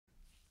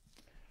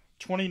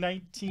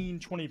2019-20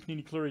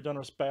 Panini Cleary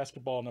Donruss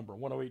basketball number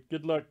 108.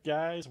 Good luck,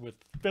 guys, with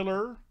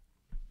filler.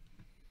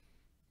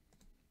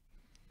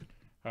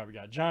 All right, we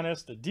got John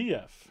S. the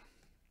DF.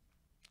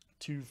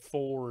 2,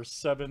 4,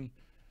 7.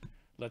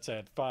 Let's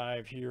add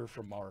 5 here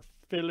from our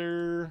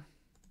filler.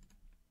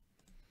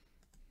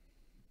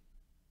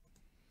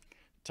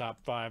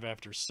 Top 5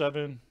 after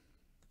 7.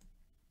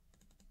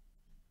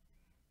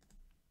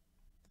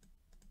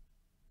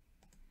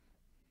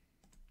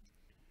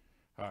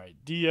 All right,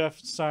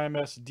 DF, Sim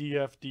S,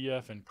 DF,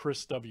 DF, and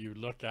Chris W.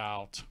 Look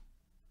out.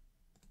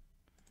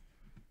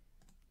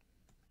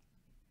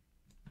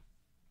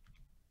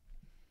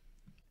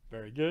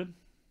 Very good.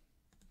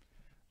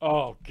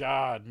 Oh,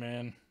 God,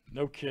 man.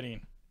 No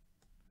kidding.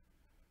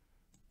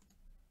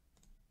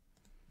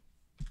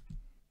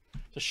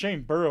 It's a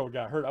shame Burrow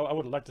got hurt. I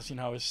would have liked to see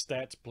how his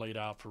stats played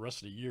out for the rest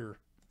of the year.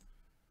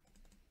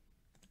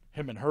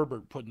 Him and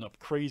Herbert putting up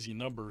crazy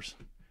numbers.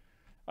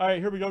 All right,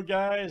 here we go,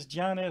 guys.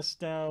 John S.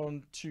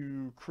 down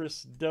to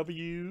Chris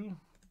W.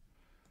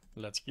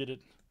 Let's get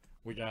it.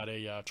 We got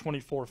a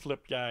 24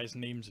 flip, guys.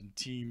 Names and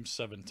teams,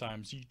 7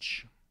 times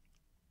each.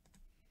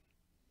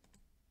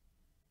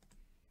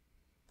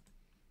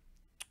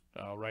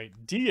 All right,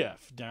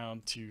 DF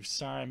down to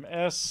Sim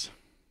S.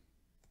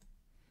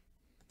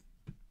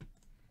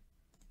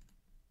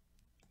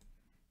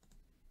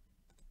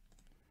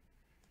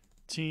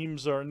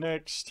 Teams are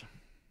next.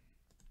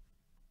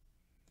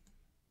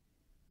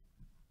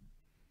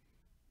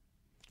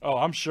 Oh,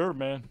 I'm sure,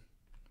 man.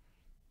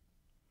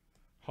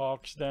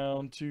 Hawks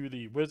down to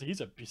the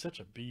Wizards. He's such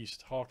a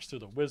beast. Hawks to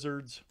the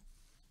Wizards.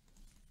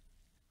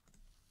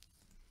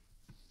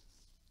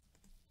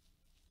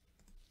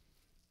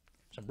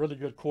 Some really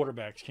good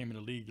quarterbacks came in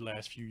the league the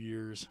last few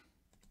years.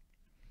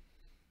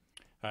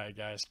 All right,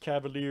 guys.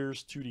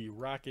 Cavaliers to the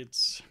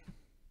Rockets.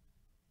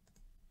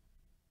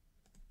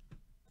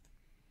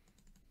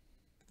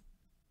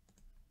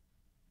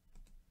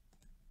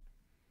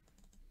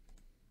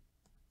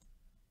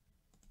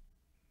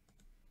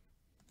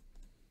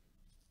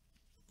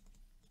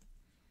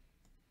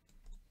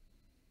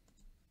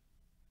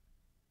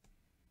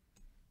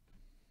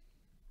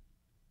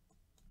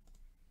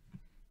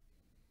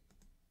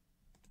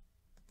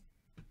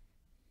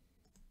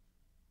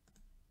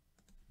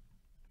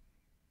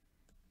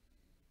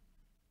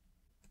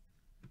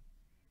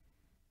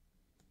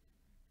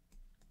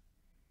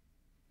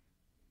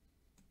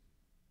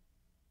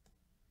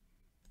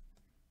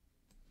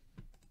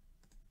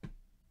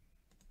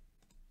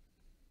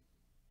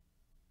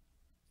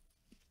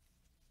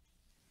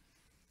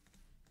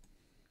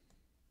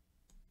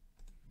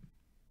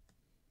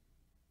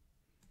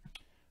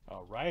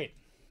 All right.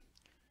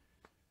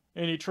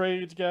 Any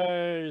trades,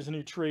 guys?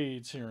 Any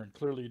trades here in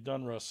Clearly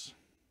Donruss?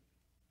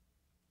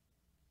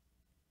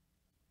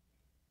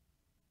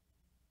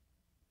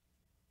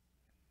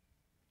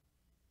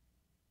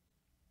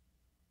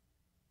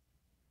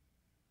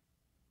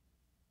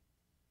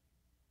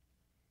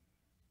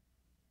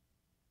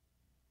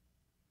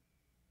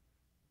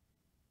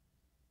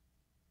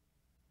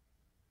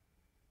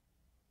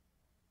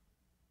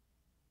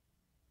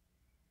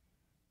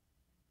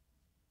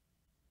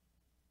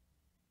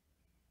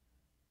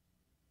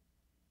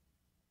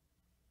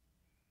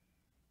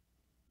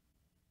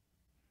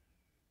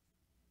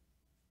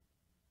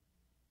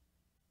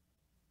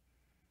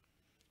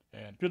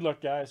 And good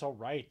luck, guys. All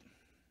right.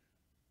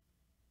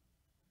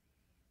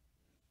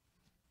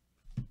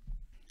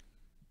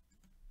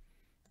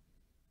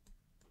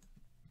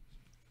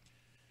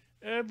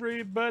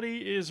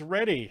 Everybody is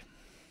ready.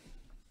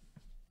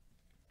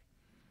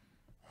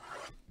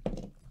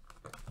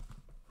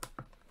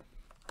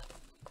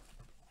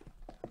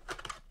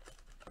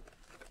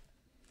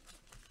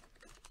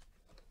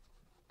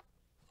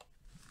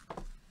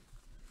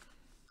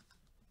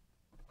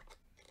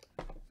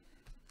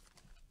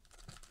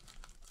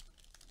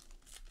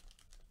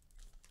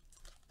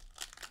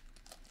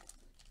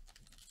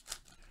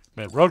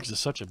 Man, Ruggs is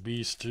such a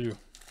beast, too.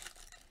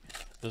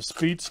 The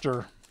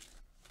speedster.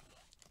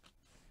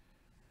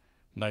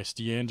 Nice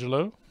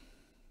D'Angelo.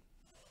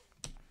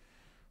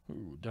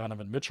 Ooh,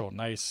 Donovan Mitchell,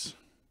 nice.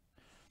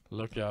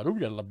 Look out. Ooh,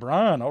 we got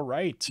LeBron. All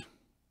right.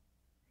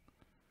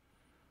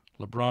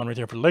 LeBron right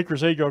there for the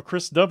Lakers. There you go.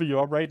 Chris W.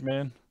 All right,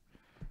 man.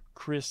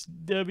 Chris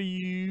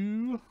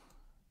W.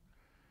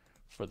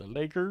 for the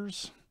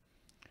Lakers.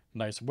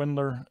 Nice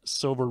Windler.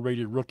 Silver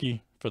rated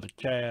rookie for the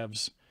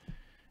Cavs.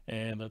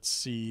 And let's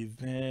see.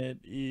 That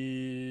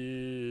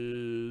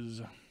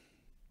is...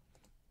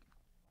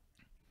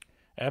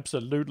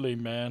 Absolutely,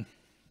 man.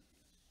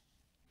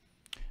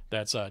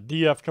 That's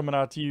DF coming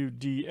out to you,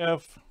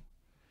 DF.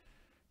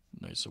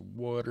 Nice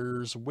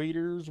Waters.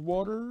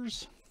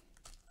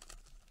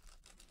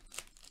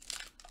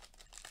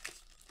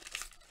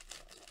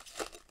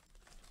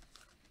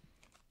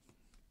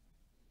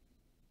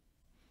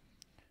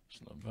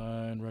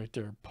 Levine right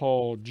there.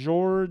 Paul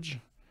George.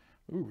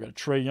 Ooh, we got a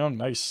Trae Young.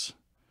 Nice.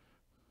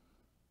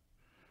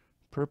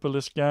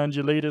 Purpleus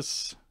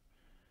Gondolatus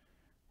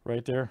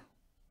right there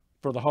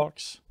for the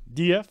Hawks.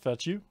 DF,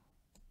 that's you.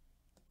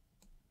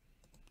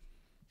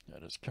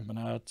 That is coming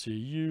out to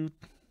you,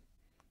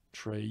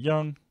 Trey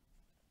Young.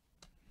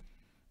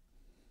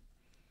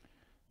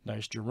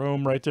 Nice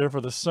Jerome right there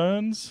for the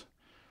Suns.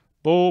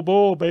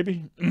 Bull,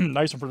 baby.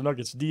 Nice one for the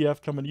Nuggets.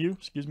 DF coming to you.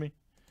 Excuse me.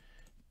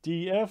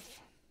 DF.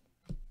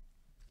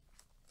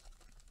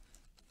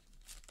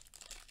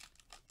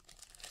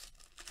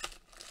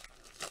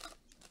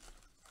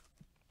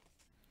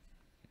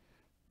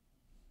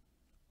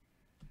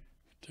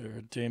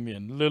 There,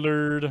 Damian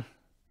Lillard.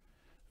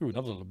 Ooh,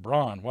 another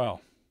LeBron.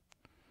 Wow.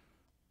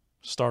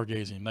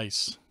 Stargazing.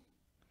 Nice.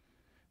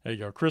 There you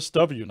go. Chris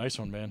W. Nice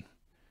one, man.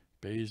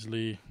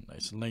 Baisley.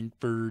 Nice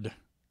Langford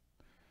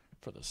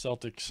for the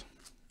Celtics.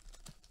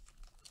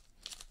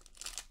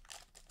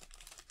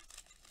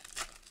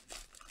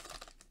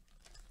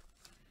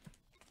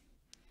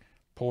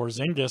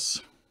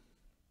 Porzingis.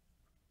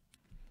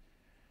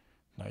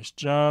 Nice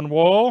John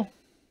Wall.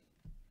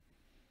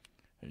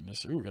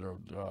 Ooh, got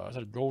a, is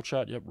that a gold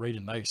shot? Yep,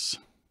 rated nice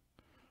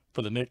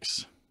for the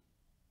Knicks.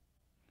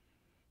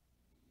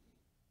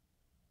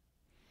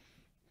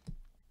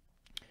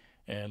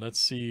 And let's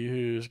see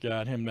who's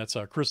got him. That's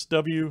Chris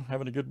W.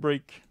 having a good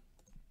break.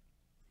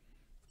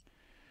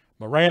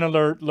 Moran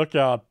alert. Look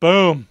out.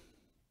 Boom.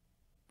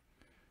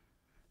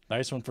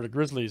 Nice one for the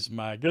Grizzlies.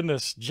 My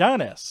goodness.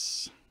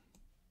 Giannis.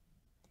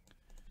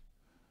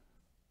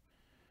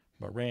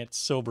 Morant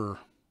silver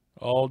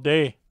all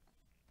day.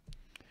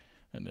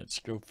 And then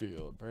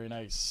Schofield. Very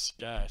nice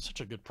guy.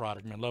 Such a good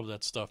product, man. Love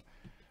that stuff.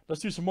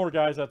 Let's do some more,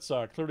 guys. That's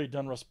Clearly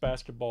Donruss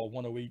Basketball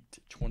 108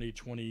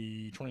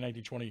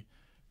 2019-20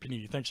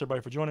 Panini. Thanks,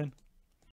 everybody, for joining.